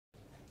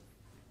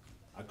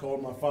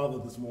called my father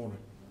this morning.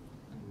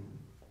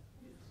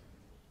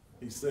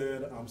 He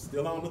said, I'm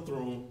still on the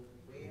throne.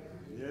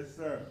 Yes,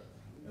 sir.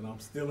 And I'm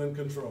still in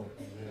control.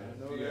 Yeah, I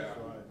know that's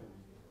right.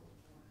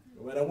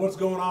 No matter what's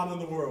going on in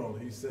the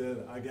world, he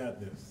said, I got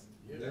this.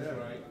 That's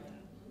right.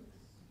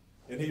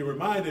 And he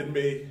reminded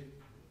me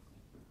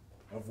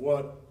of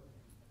what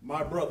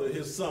my brother,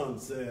 his son,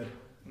 said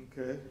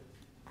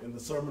in the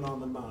Sermon on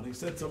the Mount. He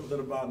said something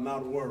about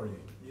not worrying.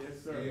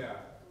 Yes, sir. Yeah.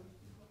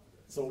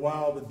 So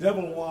while the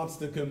devil wants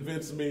to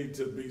convince me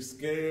to be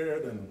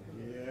scared and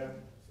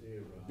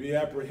be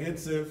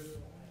apprehensive,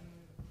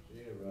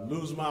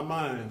 lose my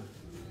mind,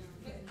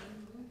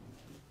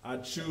 I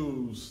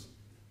choose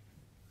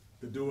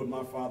to do what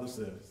my father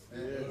says.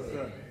 Yes,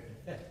 sir.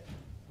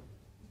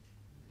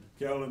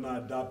 Carol and I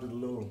adopted a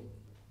little,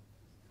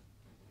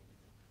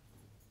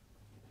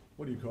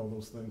 what do you call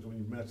those things when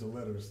you match the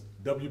letters?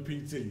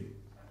 WPT,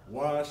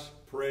 wash,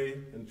 pray,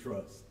 and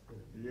trust.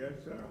 Yes,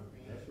 sir.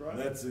 That's right.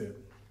 That's it.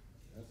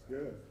 That's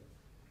good.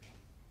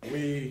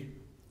 We,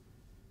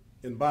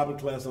 in Bible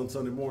class on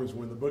Sunday mornings,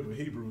 we're in the book of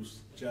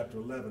Hebrews, chapter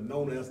 11,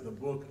 known as the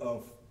book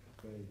of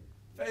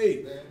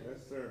faith.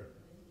 Yes, sir.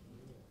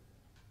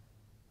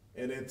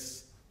 And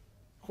it's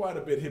quite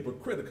a bit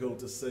hypocritical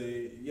to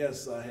say,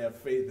 yes, I have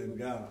faith in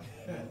God,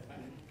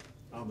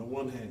 on the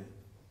one hand,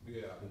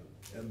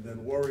 and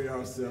then worry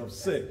ourselves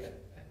sick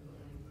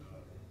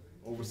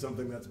over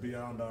something that's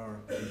beyond our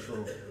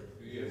control.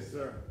 Yes,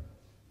 sir.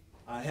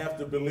 I have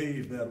to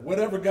believe that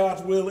whatever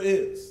God's will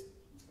is,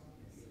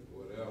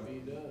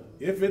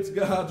 if it's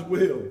God's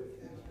will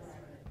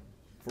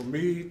for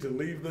me to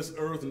leave this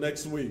earth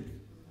next week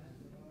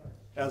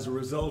as a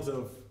result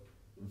of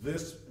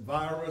this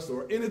virus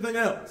or anything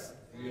else,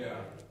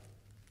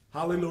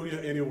 hallelujah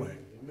anyway.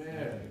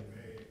 Amen.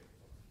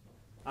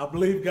 I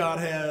believe God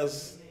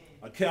has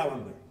a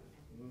calendar.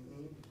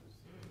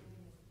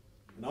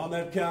 And on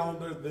that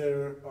calendar,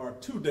 there are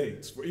 2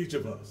 dates for each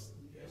of us.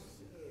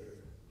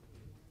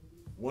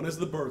 One is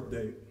the birth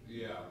date.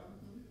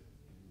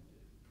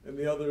 And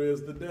the other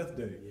is the death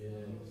date.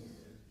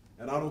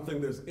 And I don't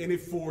think there's any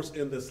force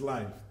in this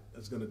life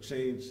that's going to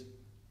change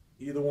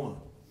either one.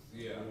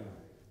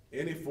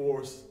 Any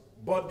force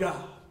but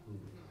God.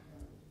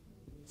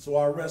 So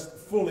I rest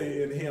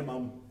fully in him.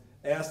 I'm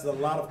asked a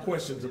lot of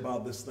questions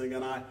about this thing,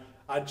 and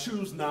I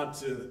choose not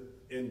to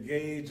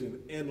engage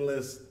in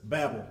endless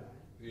babble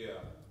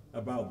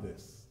about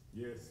this.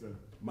 Yes, sir.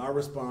 My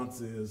response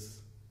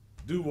is,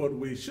 do what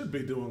we should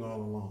be doing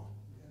all along.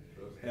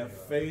 Have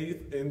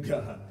faith in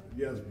God.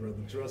 Yes, brother,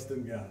 trust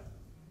in God.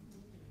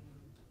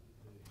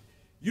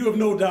 You have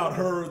no doubt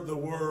heard the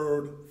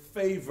word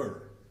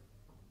favor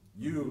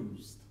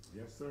used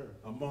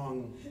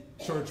among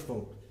church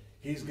folk.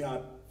 He's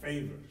got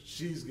favor.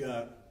 She's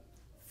got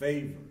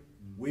favor.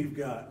 We've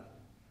got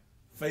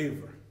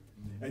favor.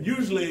 And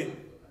usually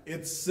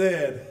it's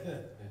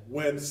said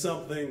when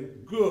something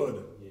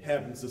good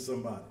happens to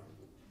somebody.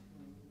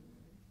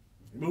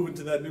 You move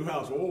into that new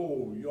house,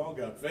 oh, you all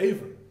got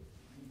favor.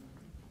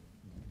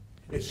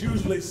 It's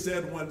usually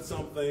said when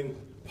something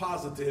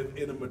positive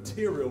in a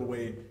material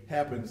way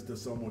happens to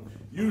someone.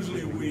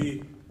 Usually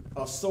we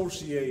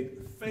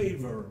associate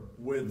favor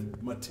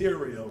with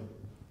material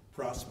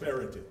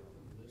prosperity.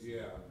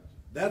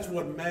 That's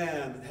what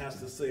man has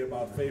to say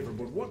about favor.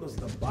 But what does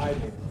the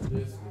Bible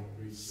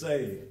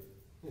say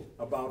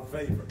about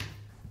favor?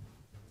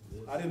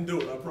 I didn't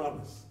do it, I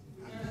promise.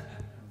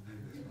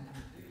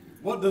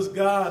 What does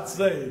God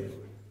say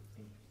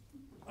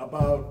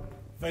about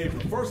favor?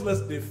 First,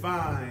 let's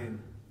define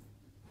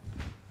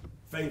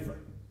favor.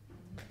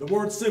 The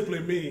word simply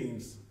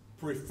means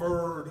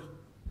preferred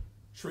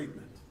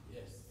treatment.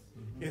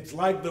 It's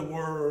like the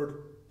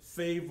word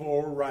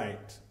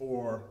favor-ite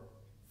or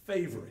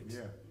favorite.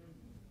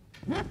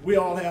 We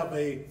all have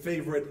a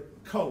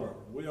favorite color.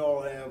 We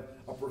all have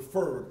a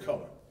preferred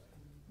color.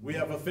 We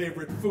have a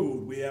favorite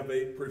food. We have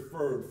a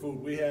preferred food.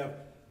 We have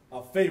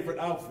a favorite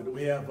outfit.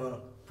 We have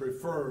a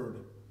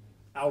preferred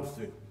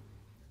outfit.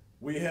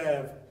 We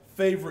have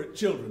favorite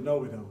children. No,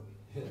 we don't.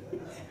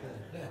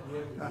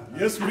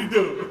 Yes, we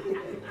do.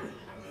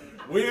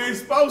 We ain't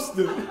supposed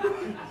to,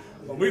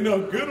 but we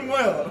know good and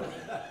well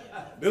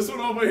this one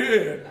over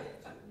here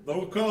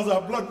don't cause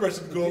our blood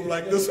pressure to go up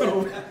like this one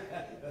over here.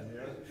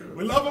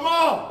 We love them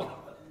all.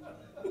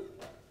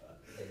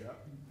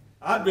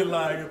 I'd be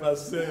lying if I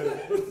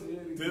said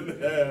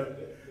didn't have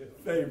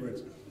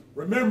favorites.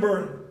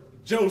 Remember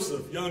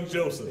Joseph, young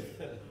Joseph.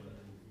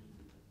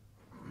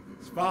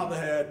 His father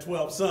had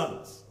 12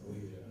 sons.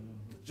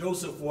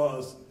 Joseph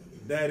was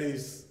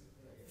daddy's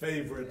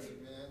favorite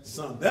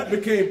son. That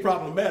became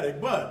problematic,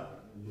 but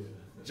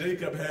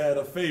Jacob had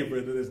a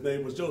favorite, and his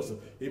name was Joseph.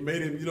 He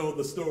made him, you know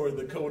the story,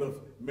 the coat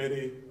of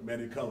many,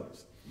 many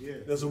colors.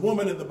 There's a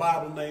woman in the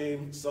Bible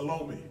named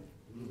Salome,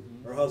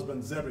 her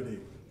husband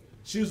Zebedee.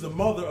 She was the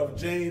mother of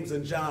James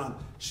and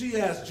John. She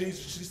asked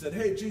Jesus, she said,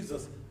 hey,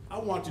 Jesus, I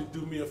want you to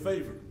do me a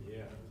favor.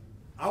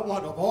 I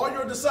want, of all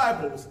your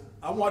disciples,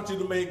 I want you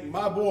to make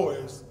my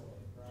boys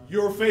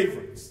your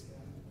favorites.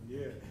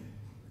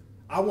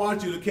 I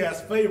want you to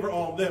cast favor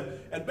on them.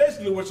 And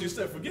basically what she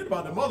said, forget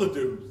about them other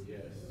dudes.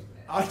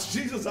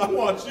 Jesus, I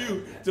want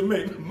you to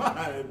make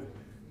mine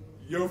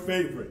your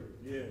favorite.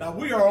 Yeah. Now,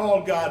 we are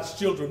all God's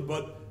children,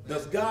 but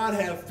does God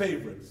have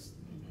favorites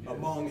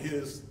among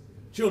his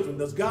children?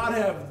 Does God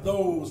have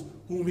those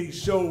whom he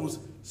shows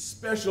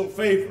special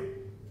favor?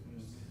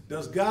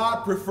 Does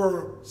God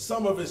prefer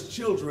some of his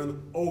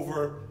children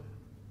over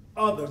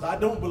others? I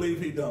don't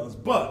believe he does,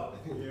 but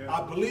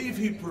I believe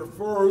he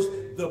prefers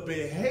the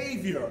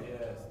behavior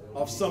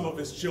of some of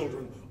his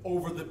children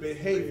over the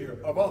behavior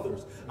of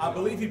others. I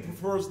believe he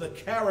prefers the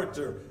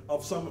character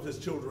of some of his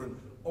children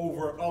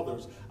over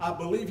others. I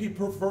believe he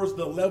prefers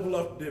the level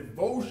of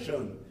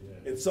devotion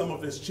in some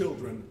of his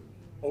children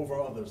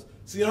over others.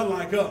 See,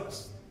 unlike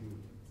us,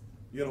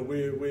 you know,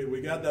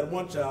 we got that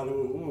one child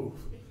who,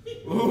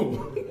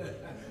 ooh.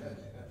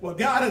 Well,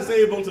 God is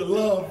able to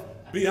love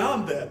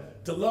beyond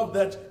that, to love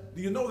that.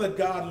 Do you know that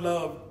God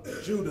loved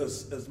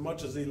Judas as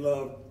much as he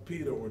loved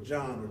Peter or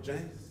John or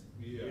James?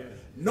 Yeah.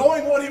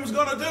 Knowing what he was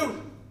going to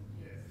do.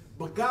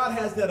 But God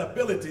has that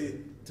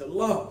ability to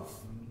love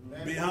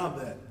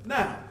beyond that.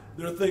 Now,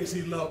 there are things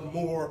he loved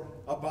more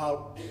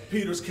about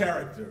Peter's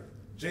character,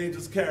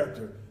 James's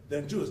character,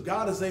 than Judas.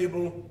 God is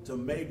able to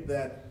make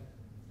that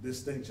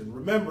distinction.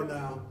 Remember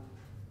now,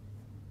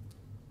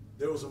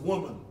 there was a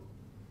woman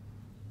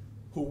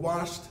who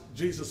washed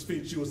Jesus'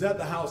 feet. She was at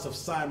the house of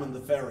Simon the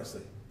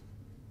Pharisee.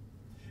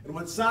 And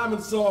when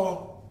Simon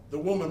saw the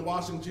woman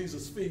washing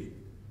Jesus' feet,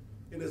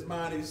 in his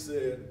mind he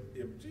said,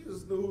 if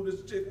Jesus knew who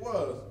this chick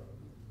was,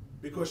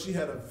 because she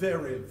had a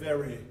very,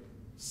 very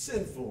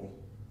sinful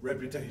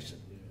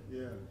reputation.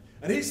 Yeah.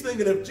 And he's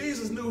thinking if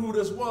Jesus knew who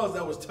this was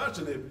that was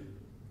touching him,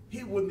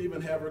 he wouldn't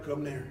even have her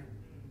come near him.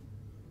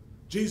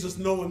 Jesus,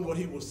 knowing what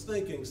he was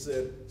thinking,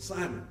 said,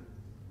 Simon,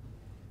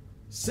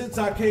 since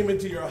I came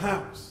into your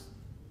house,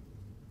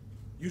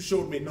 you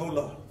showed me no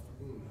love.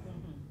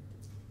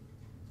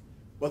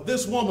 But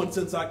this woman,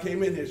 since I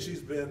came in here,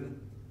 she's been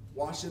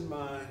washing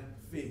my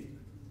feet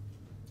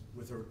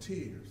with her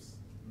tears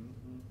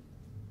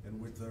and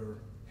with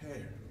her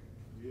hair.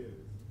 Yeah.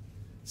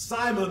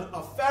 Simon,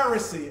 a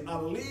Pharisee,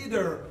 a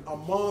leader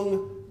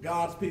among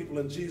God's people,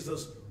 and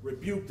Jesus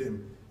rebuked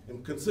him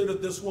and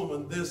considered this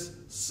woman, this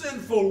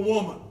sinful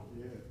woman,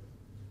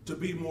 to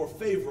be more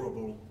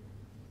favorable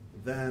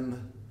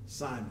than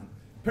Simon.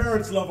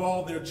 Parents love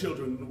all their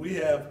children. We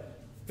have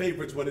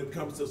favorites when it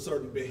comes to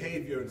certain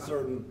behavior and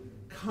certain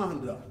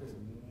conduct.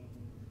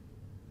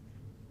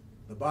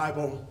 The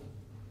Bible,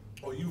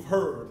 or you've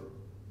heard,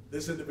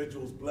 this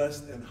individual is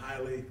blessed and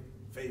highly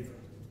favored.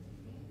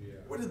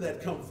 Where did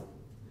that come from?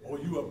 Oh,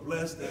 you are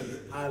blessed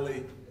and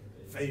highly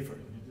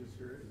favored. You just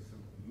heard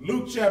something.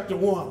 Luke chapter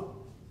 1,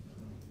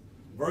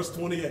 verse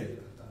 28.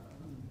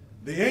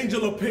 The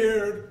angel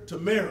appeared to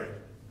Mary.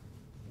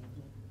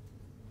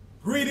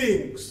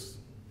 Greetings.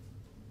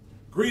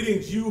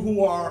 Greetings, you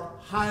who are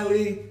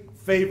highly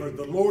favored.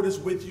 The Lord is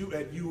with you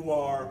and you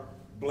are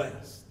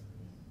blessed.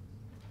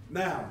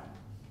 Now,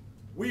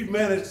 we've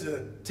managed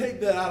to take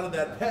that out of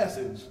that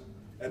passage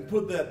and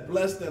put that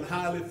blessed and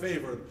highly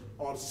favored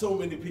on so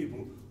many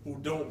people who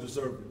don't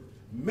deserve it.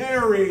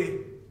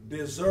 Mary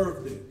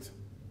deserved it.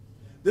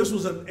 This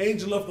was an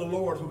angel of the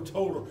Lord who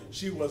told her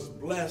she was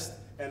blessed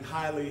and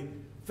highly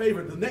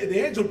favored.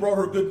 The angel brought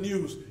her good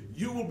news.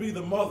 You will be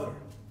the mother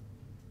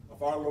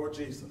of our Lord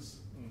Jesus.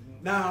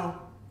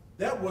 Now,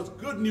 that was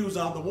good news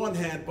on the one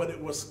hand, but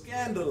it was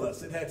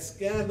scandalous. It had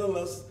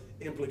scandalous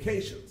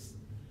implications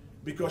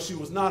because she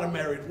was not a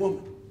married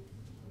woman.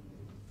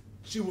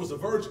 She was a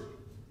virgin.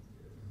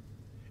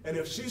 And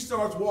if she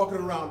starts walking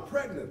around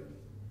pregnant,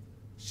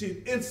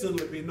 she'd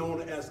instantly be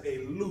known as a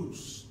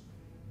loose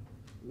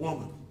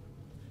woman.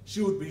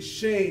 She would be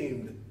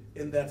shamed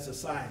in that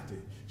society.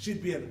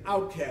 She'd be an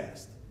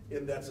outcast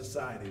in that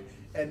society.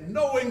 And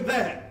knowing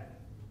that,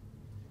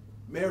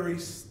 Mary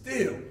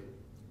still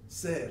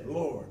said,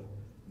 Lord,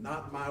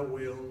 not my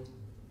will,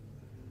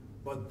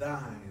 but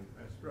thine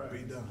be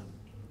done.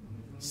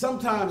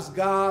 Sometimes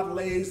God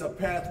lays a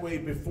pathway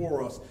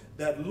before us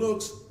that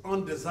looks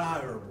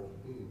undesirable,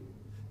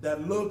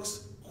 that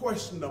looks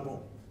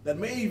questionable, that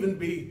may even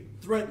be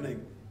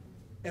threatening.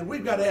 And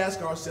we've got to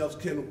ask ourselves,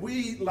 can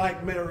we,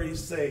 like Mary,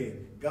 say,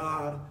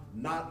 God,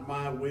 not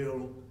my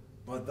will,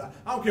 but thine?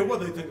 I don't care what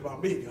they think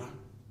about me, God.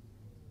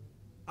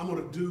 I'm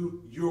going to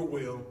do your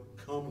will,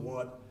 come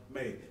what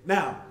may.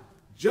 Now,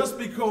 just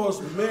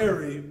because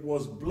Mary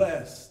was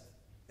blessed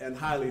and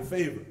highly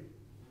favored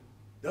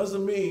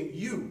doesn't mean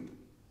you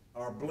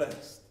are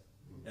blessed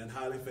and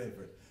highly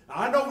favored. Now,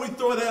 I know we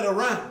throw that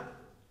around,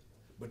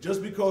 but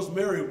just because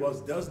Mary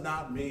was does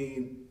not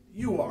mean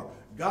you are.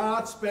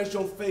 God's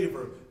special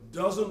favor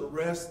doesn't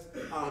rest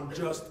on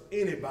just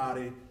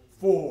anybody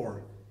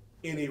for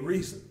any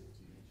reason.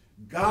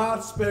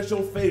 God's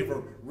special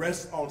favor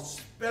rests on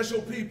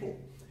special people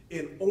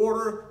in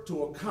order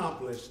to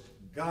accomplish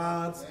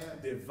God's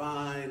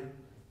divine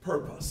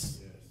purpose.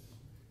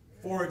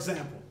 For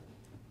example,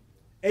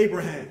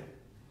 Abraham,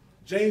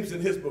 James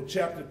in his book,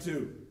 chapter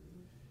 2,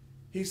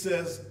 he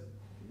says,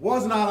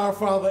 was not our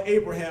father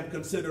Abraham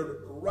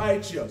considered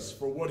righteous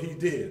for what he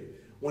did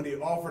when he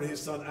offered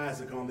his son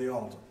Isaac on the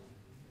altar.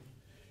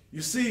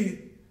 You see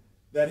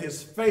that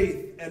his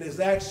faith and his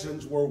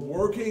actions were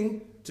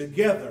working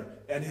together,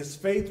 and his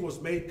faith was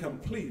made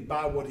complete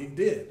by what he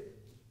did.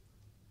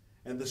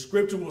 And the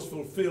scripture was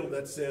fulfilled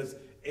that says,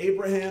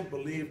 Abraham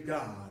believed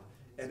God,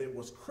 and it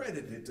was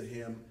credited to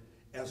him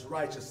as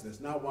righteousness.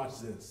 Now watch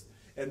this.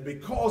 And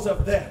because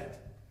of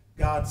that,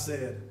 God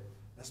said,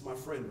 that's my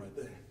friend right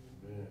there.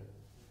 Amen.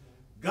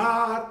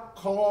 God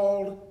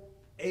called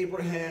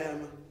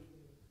Abraham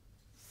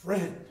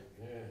friend.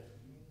 Yeah.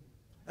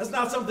 That's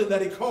not something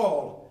that he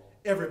called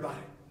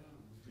everybody.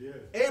 Yeah.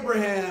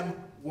 Abraham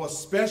was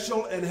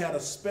special and had a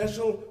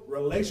special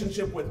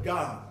relationship with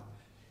God.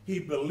 He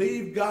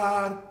believed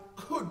God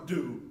could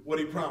do what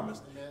he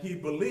promised. Amen. He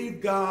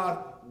believed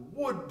God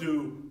would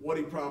do what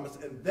he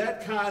promised. And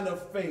that kind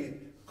of faith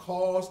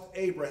caused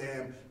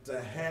Abraham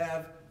to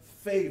have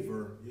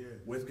favor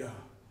with God.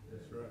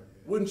 That's right.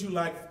 Yeah. Wouldn't you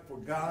like for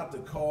God to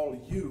call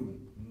you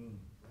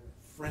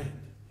friend?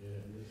 Yeah.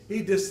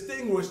 He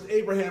distinguished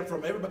Abraham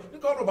from everybody. He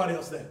called nobody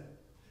else that.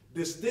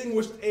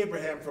 Distinguished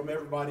Abraham from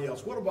everybody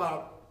else. What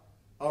about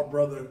our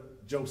brother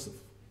Joseph?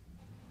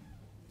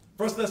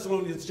 1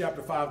 Thessalonians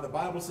chapter 5, the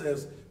Bible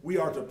says we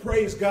are to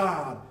praise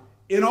God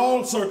in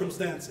all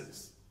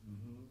circumstances.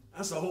 Mm-hmm.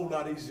 That's a whole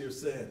lot easier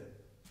said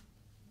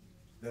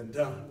than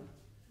done.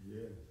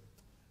 Yeah.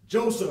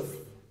 Joseph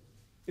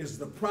is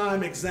the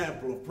prime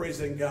example of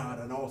praising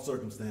God in all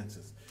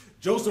circumstances.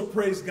 Joseph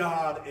praised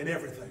God in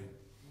everything.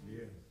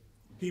 Yeah.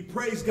 He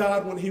praised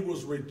God when he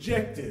was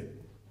rejected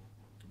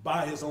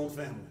by his own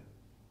family.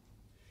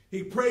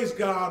 He praised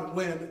God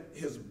when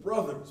his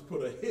brothers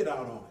put a hit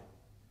out on him.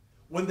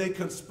 When they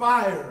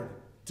conspired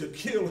to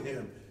kill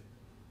him,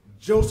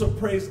 Joseph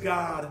praised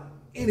God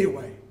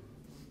anyway.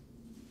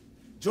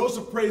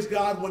 Joseph praised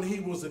God when he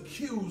was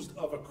accused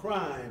of a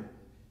crime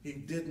he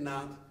did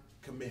not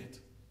commit.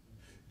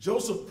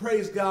 Joseph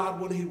praised God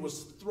when he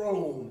was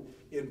thrown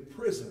in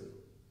prison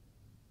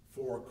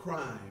for a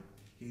crime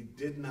he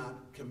did not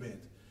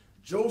commit.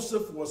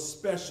 Joseph was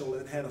special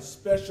and had a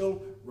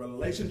special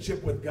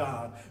relationship with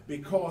God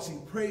because he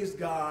praised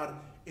God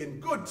in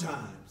good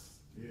times.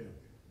 Yeah.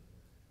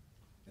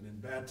 And in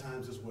bad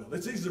times as well.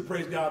 It's easy to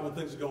praise God when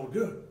things are going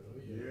good.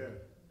 Yeah.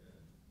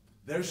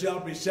 There shall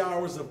be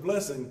showers of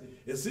blessing.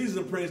 It's easy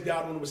to praise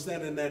God when we're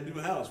standing in that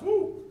new house.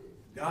 Woo!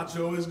 God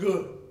sure is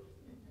good.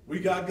 We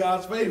got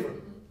God's favor.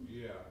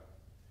 Yeah.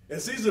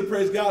 It's easy to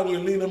praise God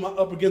when we lean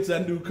up against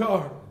that new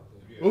car.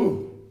 Yeah.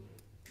 Ooh.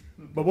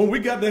 But when we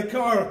got that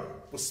car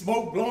with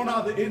smoke blowing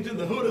out the engine,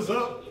 the hood is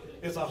up,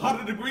 it's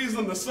 100 degrees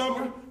in the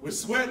summer, we're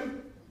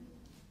sweating,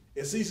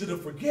 it's easy to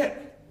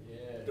forget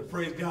to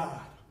praise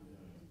God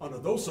under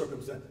those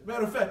circumstances.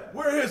 Matter of fact,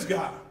 where is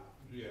God?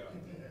 Yeah.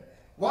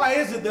 Why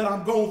is it that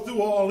I'm going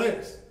through all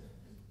this?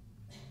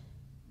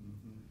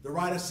 The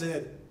writer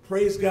said,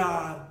 praise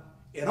God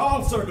in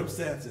all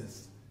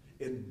circumstances,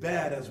 in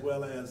bad as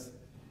well as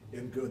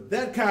in good.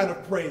 That kind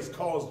of praise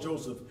caused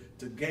Joseph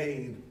to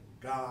gain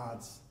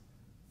God's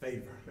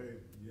favor.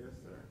 Yes,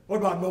 sir. What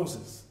about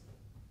Moses?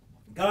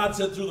 God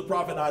said through the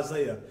prophet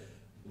Isaiah,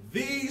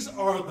 these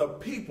are the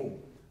people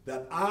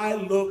that I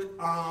look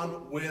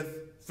on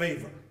with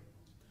favor.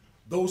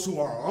 Those who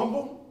are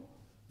humble,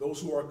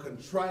 those who are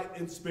contrite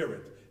in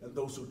spirit, and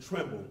those who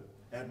tremble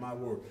at my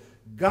word.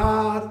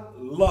 God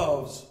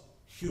loves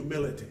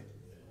humility.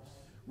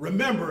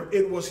 Remember,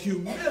 it was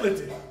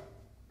humility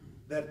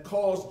that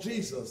caused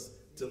Jesus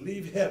to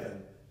leave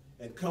heaven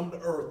and come to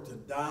earth to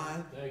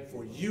die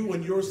for you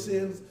and your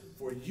sins,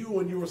 for you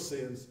and your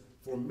sins,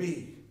 for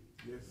me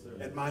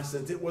and my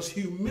sins. It was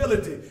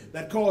humility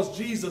that caused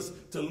Jesus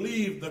to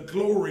leave the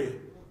glory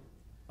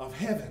of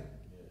heaven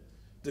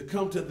to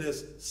come to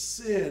this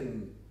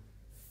sin-filled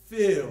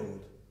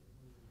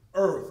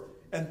earth.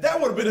 And that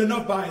would have been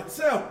enough by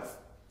itself.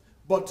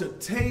 But to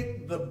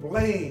take the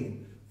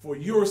blame for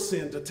your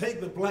sin, to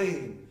take the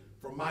blame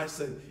for my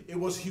sin, it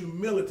was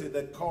humility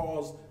that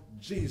caused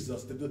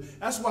Jesus to do it.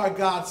 That's why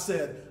God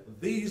said,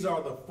 these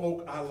are the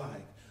folk I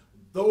like,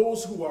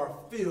 those who are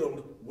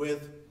filled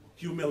with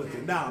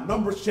humility. Now,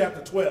 Numbers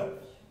chapter 12.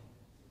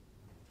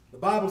 The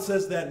Bible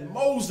says that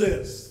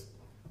Moses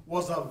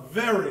was a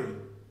very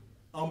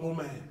humble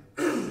man.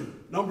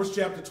 Numbers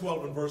chapter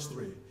 12 and verse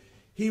 3.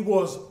 He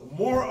was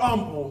more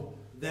humble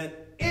than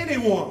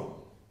anyone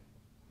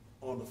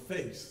on the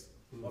face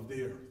of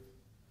the earth.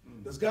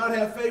 Does God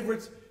have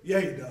favorites?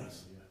 Yeah, he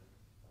does.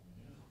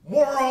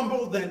 More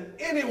humble than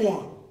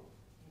anyone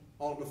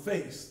on the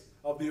face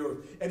of the earth.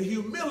 And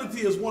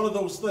humility is one of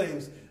those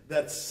things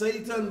that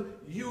Satan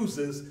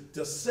uses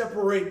to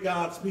separate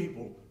God's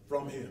people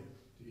from him.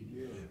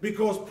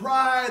 Because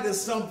pride is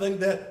something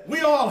that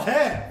we all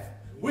have.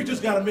 We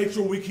just got to make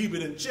sure we keep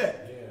it in check.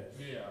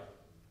 Yeah.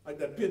 Like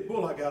that pit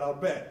bull I got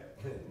out back.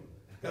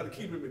 Got to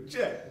keep him in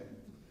check.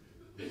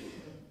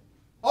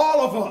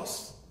 All of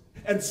us.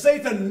 And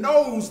Satan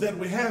knows that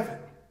we have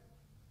it.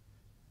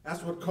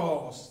 That's what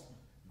caused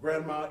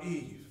Grandma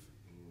Eve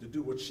to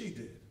do what she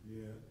did.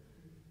 Yeah.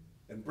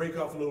 And break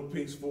off a little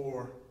piece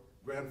for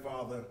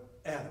Grandfather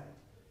Adam.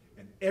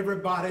 And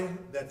everybody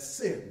that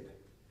sinned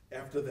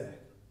after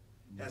that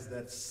has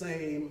that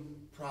same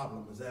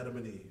problem as Adam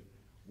and Eve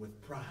with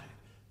pride.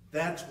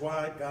 That's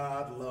why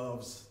God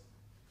loves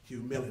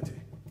humility.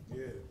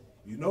 Yeah.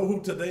 You know who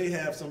today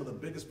have some of the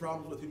biggest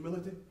problems with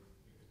humility?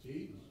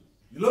 Jesus.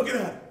 You're looking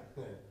at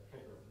it.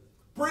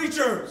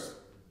 Preachers.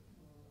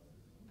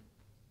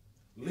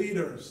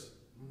 Leaders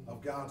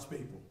of God's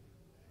people.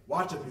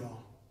 Watch it,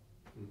 y'all.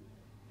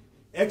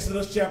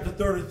 Exodus chapter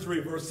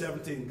 33, verse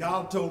 17.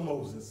 God told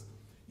Moses,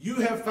 you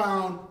have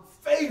found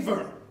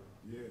favor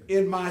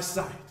in my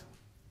sight.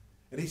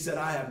 And he said,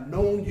 I have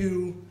known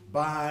you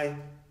by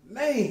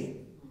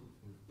name.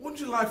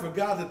 Wouldn't you like for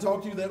God to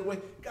talk to you that way?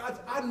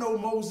 God, I know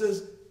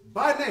Moses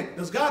by name.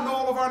 Does God know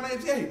all of our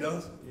names? Yeah, he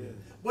does. Yeah.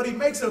 But he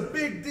makes a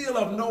big deal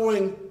of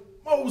knowing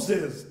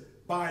Moses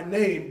by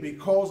name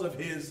because of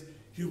his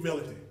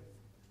humility.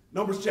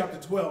 Numbers chapter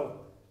 12,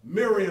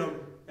 Miriam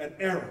and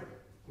Aaron.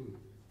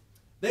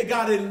 They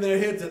got it in their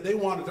heads that they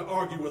wanted to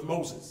argue with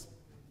Moses.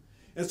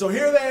 And so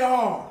here they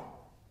are,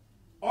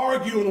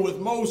 arguing with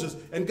Moses.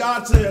 And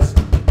God says,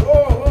 whoa,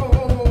 whoa,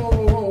 whoa, whoa,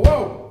 whoa, whoa,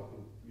 whoa.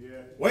 Yeah.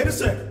 Wait a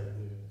second.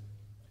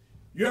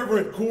 You ever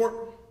in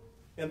court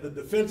and the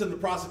defense and the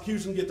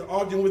prosecution get to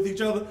arguing with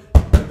each other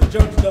and the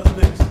judge does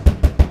this?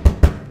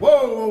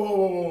 Whoa, whoa, whoa,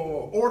 whoa,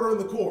 whoa. Order in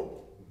the court.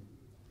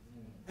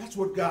 That's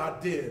what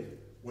God did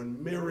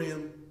when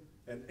Miriam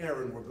and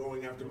Aaron were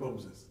going after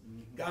Moses.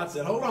 God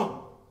said, hold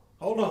on,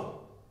 hold on.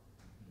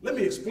 Let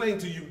me explain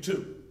to you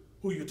too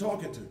who you're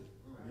talking to.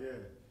 Yeah.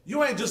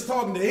 You ain't just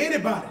talking to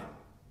anybody.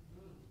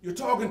 You're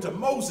talking to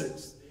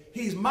Moses.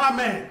 He's my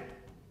man.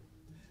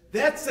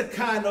 That's the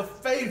kind of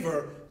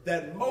favor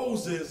that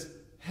Moses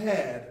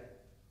had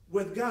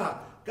with God.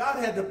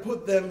 God had to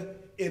put them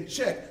in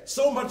check.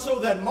 So much so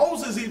that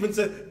Moses even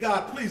said,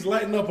 God, please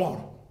lighten up on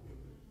them.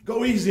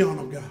 Go easy on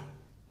them, God.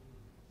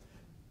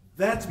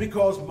 That's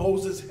because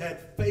Moses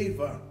had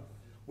favor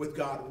with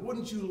God.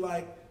 Wouldn't you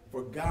like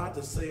for God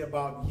to say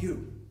about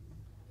you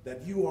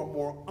that you are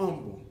more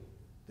humble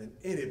than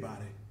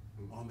anybody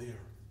on the earth?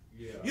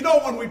 Yeah. You know,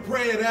 when we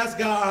pray and ask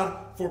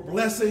God for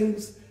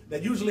blessings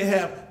that usually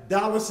have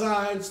dollar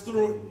signs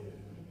through it,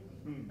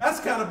 that's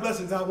the kind of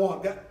blessings I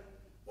want. God,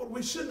 well,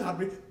 we should not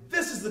be.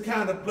 This is the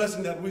kind of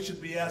blessing that we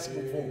should be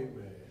asking for.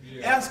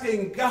 Yeah.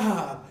 Asking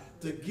God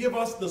to give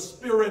us the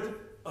spirit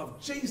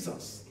of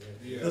Jesus,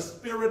 the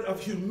spirit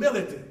of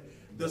humility,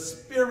 the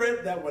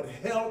spirit that would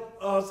help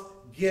us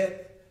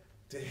get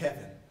to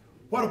heaven.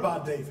 What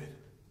about David?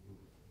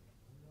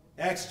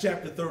 Acts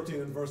chapter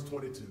 13 and verse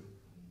 22.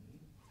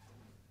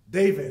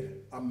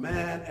 David, a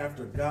man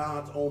after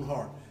God's own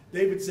heart.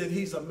 David said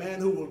he's a man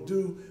who will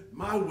do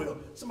my will.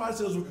 Somebody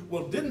says,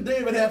 well, didn't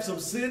David have some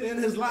sin in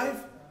his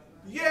life?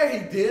 Yeah,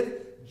 he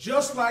did.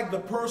 Just like the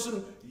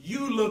person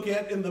you look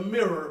at in the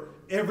mirror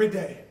every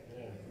day.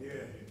 Yeah.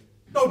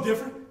 No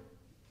different.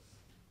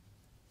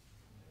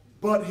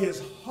 But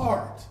his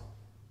heart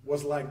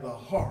was like the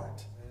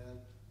heart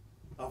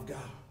of God.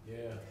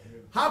 Yeah.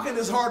 How can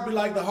his heart be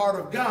like the heart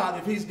of God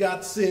if he's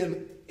got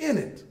sin in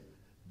it?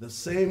 The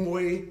same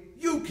way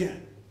you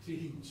can.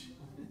 Teach.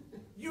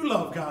 You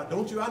love God,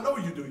 don't you? I know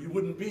you do. You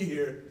wouldn't be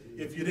here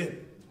if you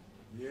didn't.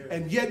 Yeah.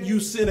 And yet you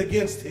sin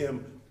against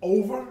him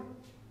over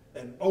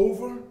and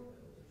over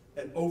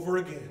and over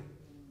again.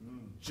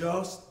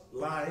 Just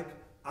like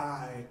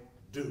I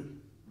do.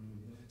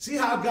 See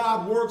how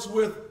God works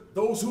with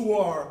those who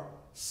are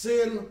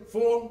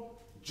sinful,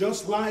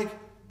 just like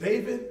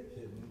David?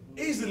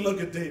 Easy to look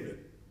at David.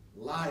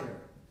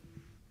 Liar,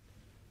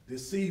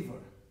 deceiver,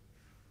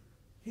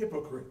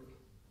 hypocrite,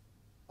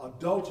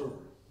 adulterer,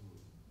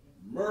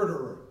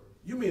 murderer.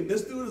 You mean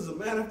this dude is a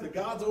man after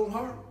God's own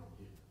heart?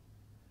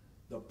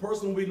 The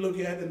person we look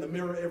at in the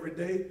mirror every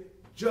day,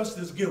 just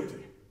as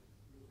guilty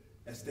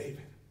as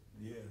David.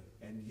 Yeah.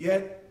 And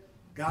yet,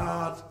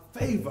 God's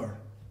favor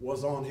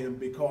was on him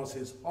because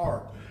his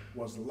heart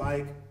was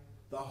like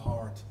the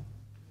heart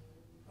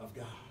of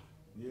God.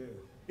 Yeah.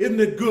 Isn't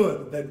it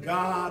good that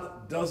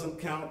God doesn't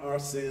count our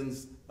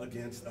sins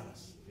against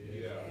us?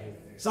 Yeah.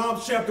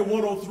 Psalms chapter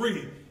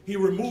 103, he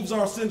removes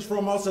our sins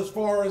from us as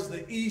far as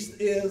the east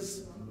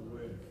is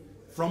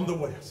from the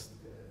west.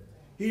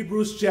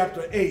 Hebrews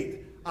chapter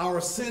 8,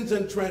 our sins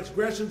and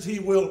transgressions he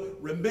will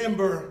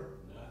remember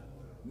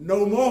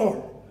no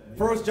more.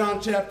 1 John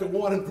chapter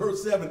 1 and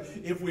verse 7,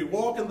 if we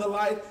walk in the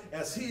light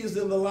as he is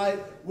in the light,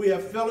 we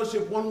have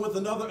fellowship one with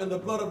another, and the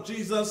blood of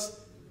Jesus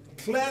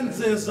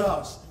cleanses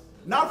us.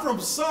 Not from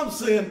some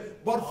sin,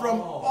 but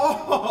from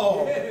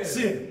all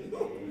sin.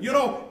 You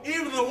know,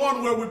 even the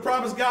one where we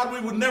promised God we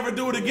would never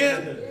do it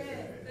again.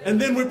 And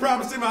then we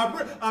promised him,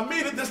 I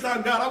mean it this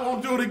time, God, I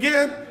won't do it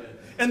again.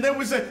 And then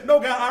we say, no,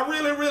 God, I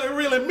really, really,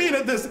 really mean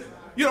it this.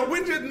 You know,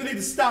 we just need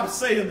to stop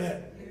saying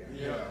that.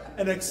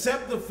 And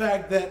accept the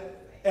fact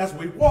that as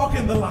we walk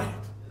in the light,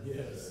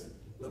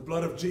 the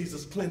blood of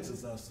Jesus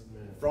cleanses us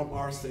from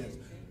our sins.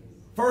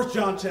 1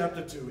 John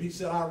chapter 2, he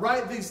said, I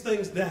write these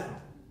things down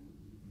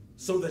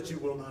so that you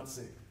will not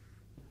sin.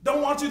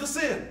 Don't want you to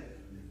sin.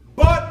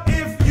 But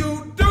if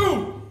you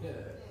do,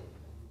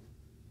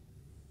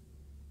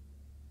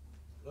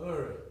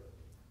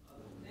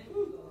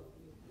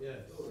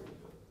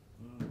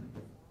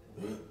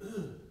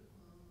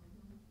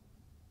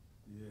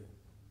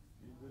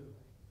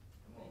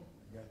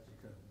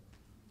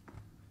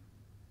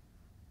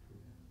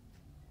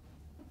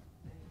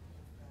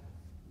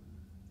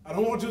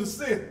 don't want you to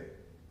sin.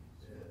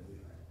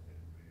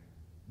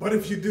 But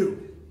if you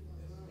do,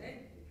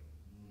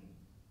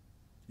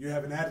 you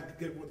have an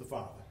advocate with the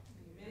Father.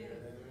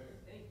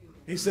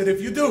 He said,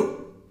 if you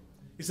do,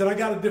 he said, I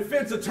got a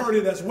defense attorney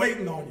that's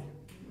waiting on you.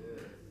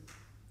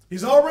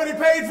 He's already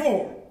paid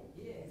for.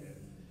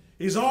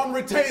 He's on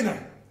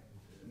retainer.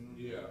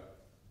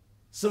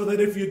 So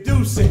that if you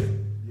do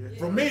sin,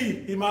 for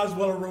me, he might as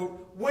well have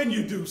wrote, when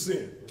you do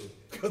sin,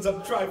 because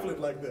I'm trifling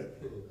like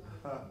that.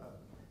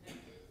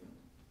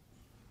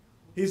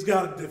 He's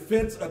got a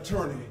defense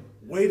attorney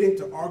waiting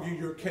to argue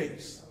your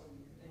case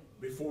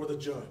before the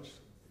judge.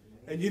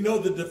 And you know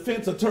the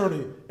defense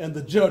attorney and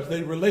the judge,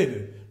 they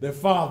related. They're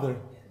father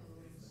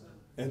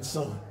and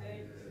son.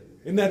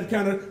 Isn't that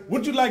kind of,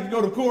 would you like to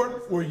go to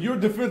court where your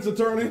defense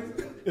attorney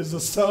is the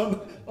son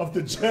of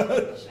the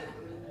judge?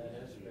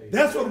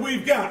 That's what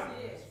we've got.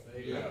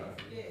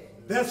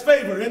 That's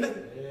favor, isn't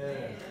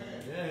it?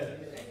 Yeah.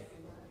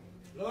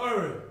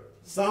 Glory.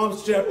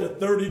 Psalms chapter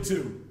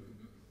 32,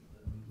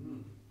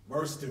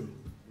 verse 2.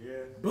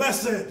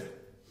 Blessed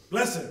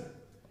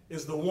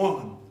is the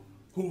one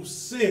whose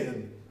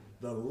sin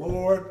the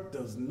Lord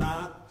does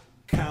not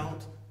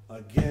count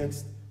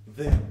against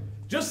them.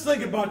 Just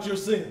think about your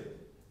sin.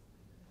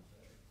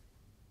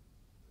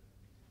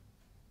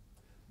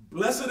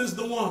 Blessed is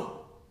the one.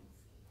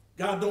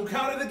 God don't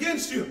count it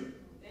against you.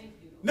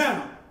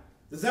 Now,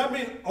 does that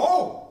mean,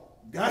 oh,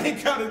 God ain't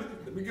counted,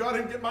 let me go out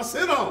and get my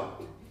sin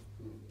on?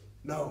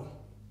 No.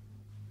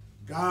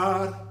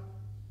 God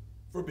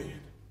forbid.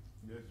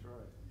 That's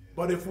right.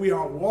 But if we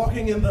are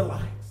walking in the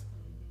light,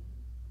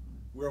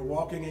 we're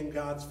walking in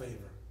God's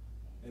favor.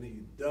 And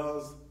he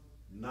does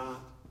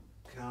not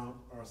count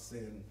our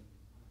sin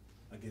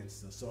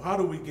against us. So how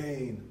do we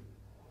gain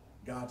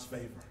God's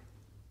favor?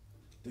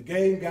 To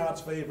gain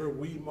God's favor,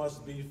 we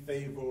must be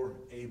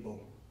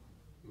favor-able.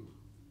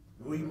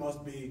 We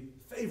must be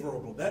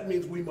favorable. That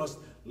means we must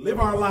live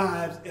our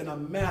lives in a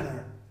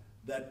manner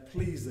that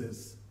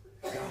pleases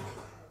God.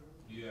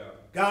 Yeah.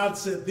 God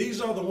said, these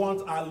are the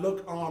ones I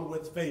look on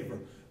with favor.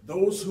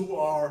 Those who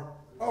are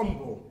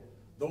humble,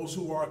 those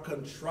who are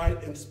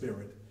contrite in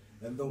spirit,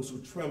 and those who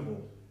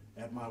tremble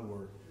at my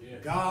word. Yeah.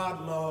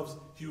 God loves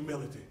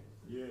humility.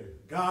 Yeah.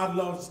 God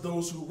loves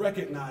those who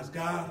recognize,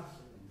 God,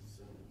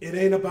 it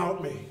ain't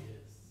about me.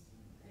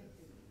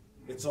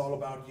 It's all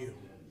about you.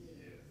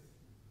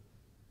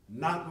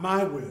 Not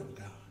my will,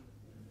 God,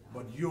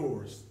 but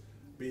yours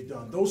be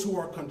done. Those who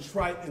are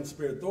contrite in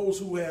spirit, those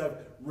who have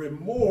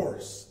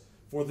remorse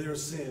for their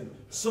sin,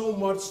 so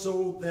much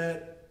so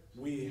that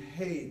we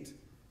hate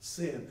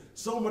sin,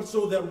 so much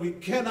so that we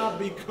cannot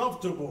be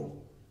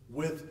comfortable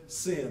with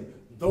sin.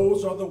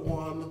 Those are the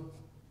ones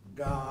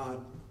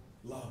God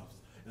loves.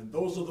 And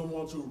those are the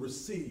ones who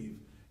receive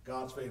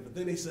God's favor.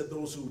 Then he said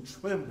those who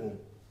tremble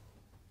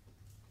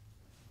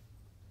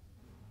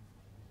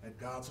at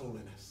God's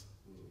holiness.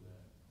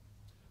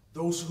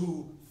 Those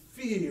who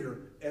fear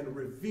and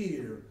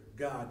revere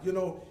God. You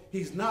know,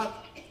 he's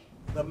not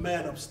the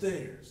man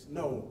upstairs.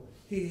 No,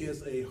 he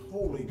is a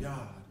holy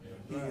God.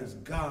 He is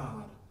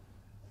God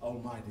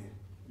Almighty.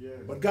 Yes.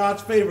 But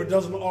God's favor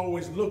doesn't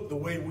always look the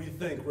way we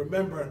think.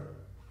 Remember,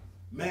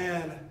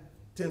 man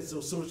tends to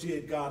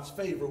associate God's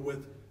favor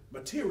with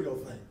material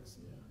things.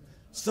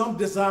 Some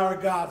desire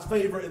God's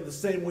favor in the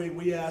same way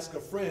we ask a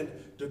friend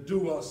to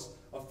do us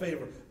a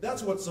favor.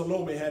 That's what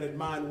Salome had in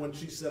mind when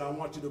she said, I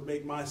want you to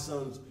make my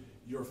sons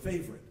your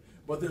favorite.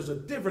 But there's a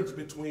difference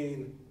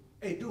between,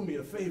 hey, do me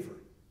a favor,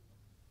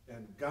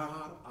 and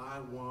God, I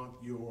want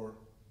your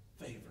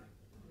favor.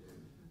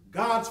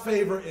 God's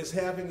favor is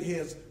having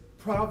his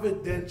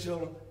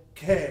providential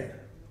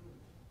care.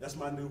 That's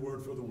my new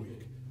word for the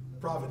week.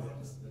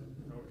 Providence.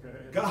 Okay.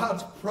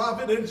 God's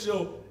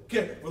providential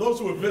care. For those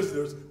who are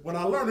visitors, when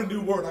I learn a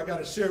new word, I got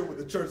to share it with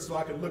the church so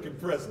I can look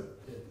impressive.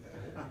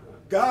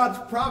 God's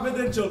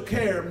providential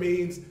care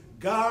means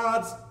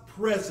God's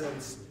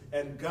presence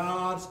and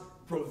God's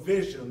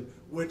provision,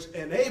 which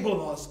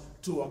enable us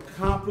to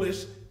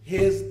accomplish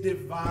his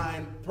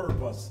divine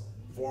purpose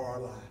for our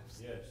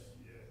lives. Yes.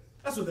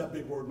 That's what that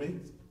big word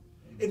means.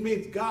 It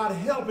means God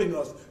helping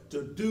us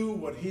to do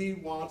what he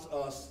wants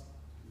us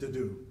to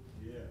do.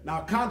 Yeah.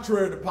 Now,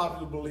 contrary to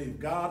popular belief,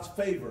 God's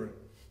favor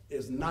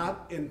is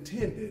not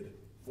intended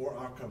for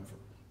our comfort.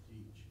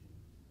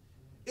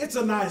 It's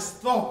a nice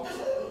thought,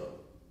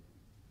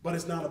 but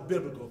it's not a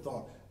biblical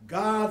thought.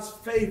 God's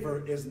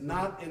favor is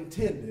not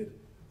intended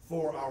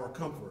for our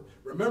comfort.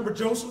 Remember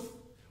Joseph,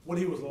 when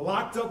he was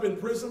locked up in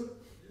prison,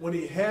 when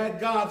he had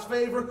God's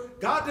favor,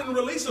 God didn't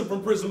release him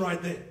from prison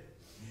right then.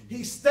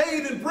 He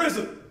stayed in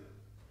prison,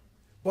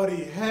 but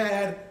he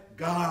had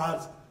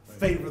God's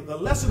favor. The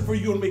lesson for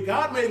you and me,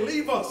 God may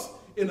leave us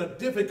in a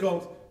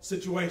difficult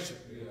situation.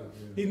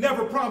 He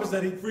never promised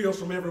that he'd free us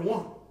from every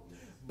one,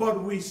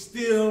 but we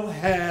still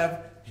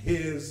have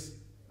his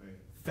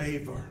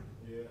favor.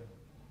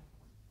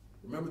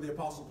 Remember the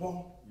Apostle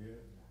Paul? Yeah.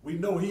 We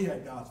know he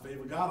had God's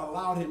favor. God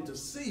allowed him to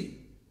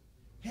see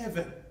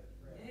heaven.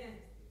 Yeah.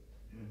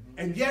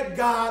 And yet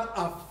God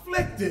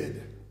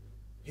afflicted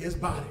his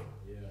body.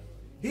 Yeah.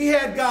 He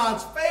had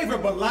God's favor,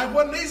 but life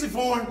wasn't easy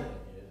for him.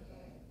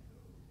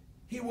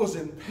 He was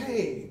in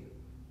pain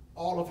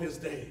all of his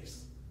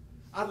days.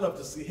 I'd love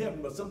to see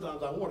heaven, but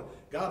sometimes I wonder,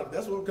 God, if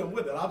that's what will come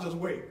with it, I'll just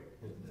wait.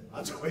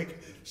 I'll just wait.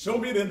 Show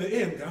me it in the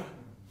end, God.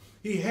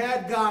 He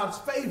had God's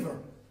favor,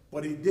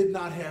 but he did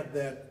not have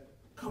that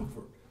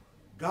comfort.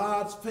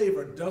 God's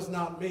favor does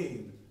not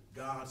mean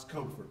God's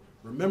comfort.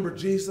 Remember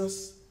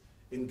Jesus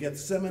in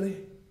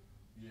Gethsemane?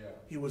 Yeah.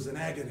 He was in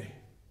agony.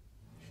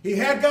 He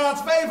had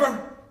God's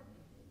favor,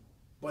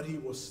 but he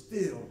was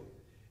still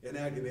in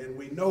agony. And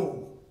we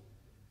know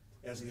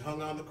as he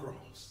hung on the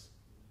cross,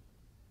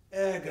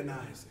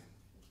 agonizing,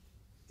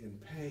 in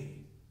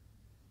pain,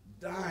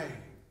 dying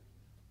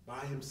by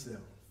himself,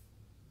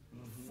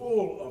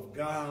 full of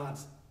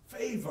God's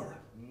favor,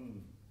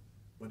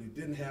 but he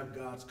didn't have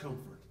God's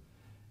comfort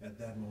at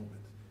that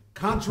moment.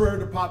 Contrary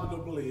to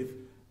popular belief,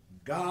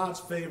 God's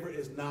favor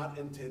is not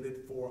intended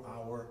for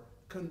our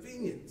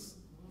convenience.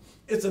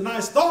 It's a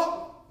nice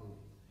thought.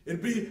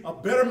 It'd be a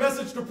better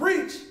message to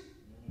preach,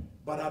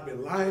 but I'd be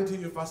lying to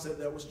you if I said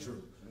that was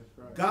true. That's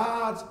right.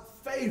 God's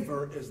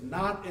favor is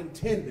not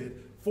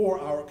intended for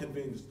our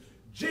convenience.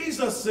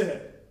 Jesus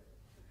said,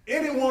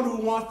 anyone who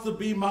wants to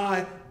be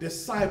my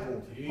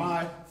disciple,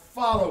 my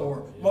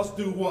follower, must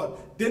do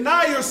what?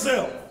 Deny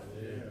yourself.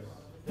 Yes.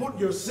 Put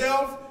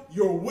yourself,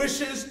 your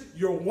wishes,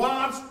 your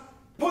wants,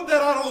 put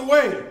that out of the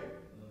way.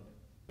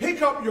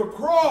 Pick up your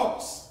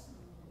cross.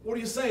 What are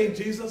you saying,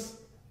 Jesus?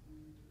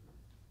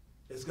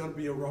 It's going to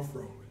be a rough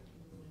road.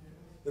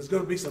 There's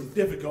going to be some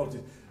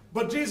difficulties.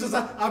 But Jesus,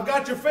 I've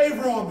got your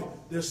favor on me.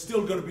 There's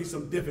still going to be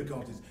some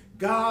difficulties.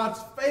 God's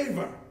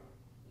favor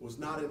was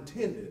not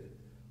intended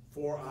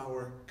for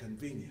our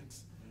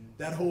convenience.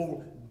 That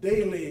whole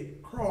daily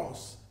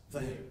cross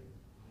thing.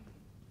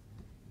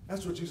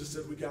 That's what Jesus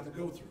said we got to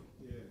go through.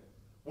 Yeah.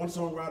 One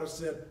songwriter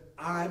said,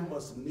 I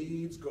must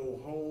needs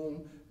go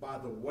home by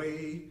the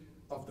way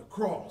of the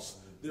cross.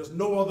 There's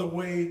no other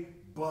way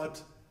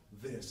but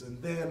this.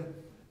 And then,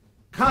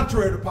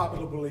 contrary to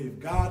popular belief,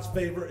 God's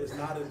favor is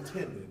not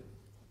intended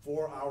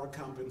for our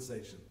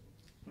compensation.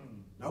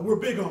 Now, we're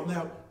big on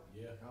that one.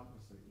 Yeah.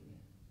 Compensate.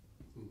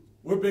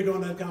 We're big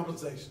on that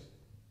compensation.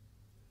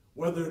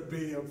 Whether it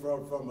be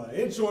from an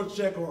insurance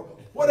check or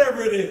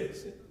whatever it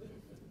is.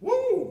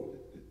 Woo!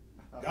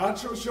 God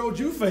sure showed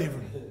you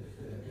favor.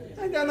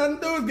 Ain't got nothing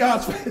to do with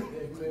God's favor.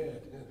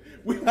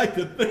 We like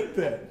to think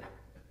that.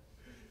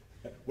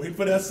 Wait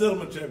for that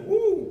settlement check.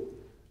 Woo!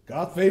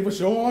 God's favor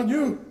show on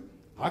you.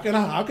 How can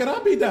I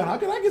be down? How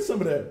can I get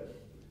some of that?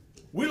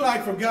 We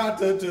like for God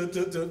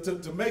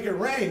to make it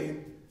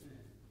rain.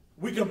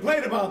 We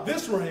complain about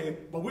this rain,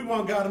 but we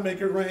want God to make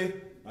it rain.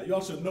 Now,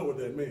 y'all should know what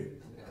that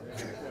means.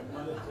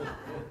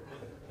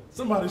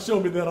 Somebody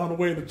showed me that on the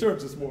way to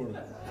church this morning.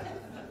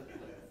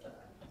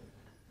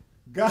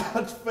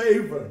 God's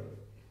favor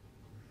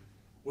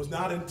was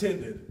not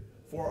intended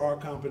for our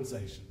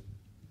compensation.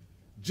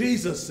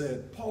 Jesus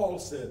said, Paul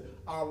said,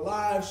 our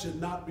lives should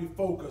not be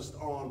focused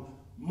on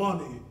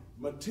money,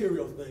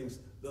 material things,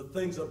 the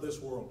things of this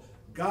world.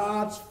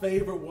 God's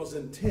favor was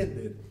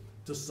intended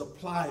to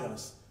supply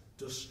us,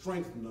 to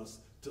strengthen us,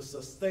 to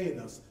sustain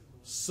us,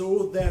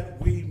 so that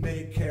we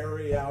may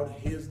carry out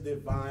his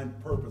divine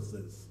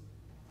purposes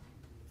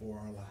for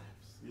our lives.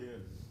 Yes.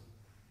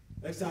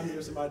 Next time you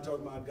hear somebody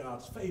talking about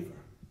God's favor,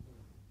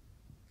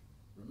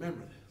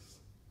 remember this.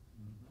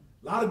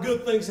 A lot of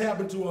good things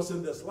happen to us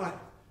in this life.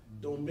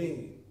 Don't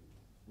mean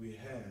we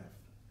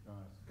have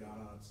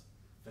God's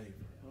favor.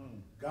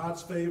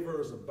 God's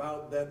favor is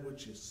about that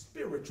which is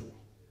spiritual,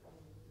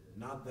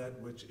 not that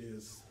which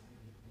is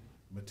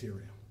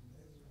material.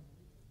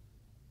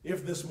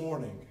 If this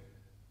morning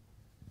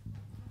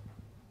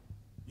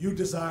you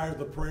desire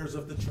the prayers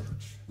of the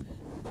church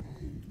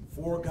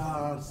for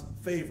God's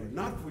favor,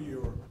 not for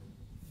your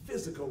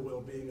physical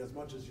well-being as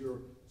much as your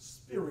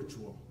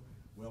spiritual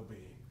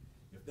well-being,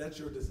 if that's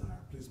your desire,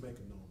 please make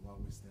a note while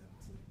we stand.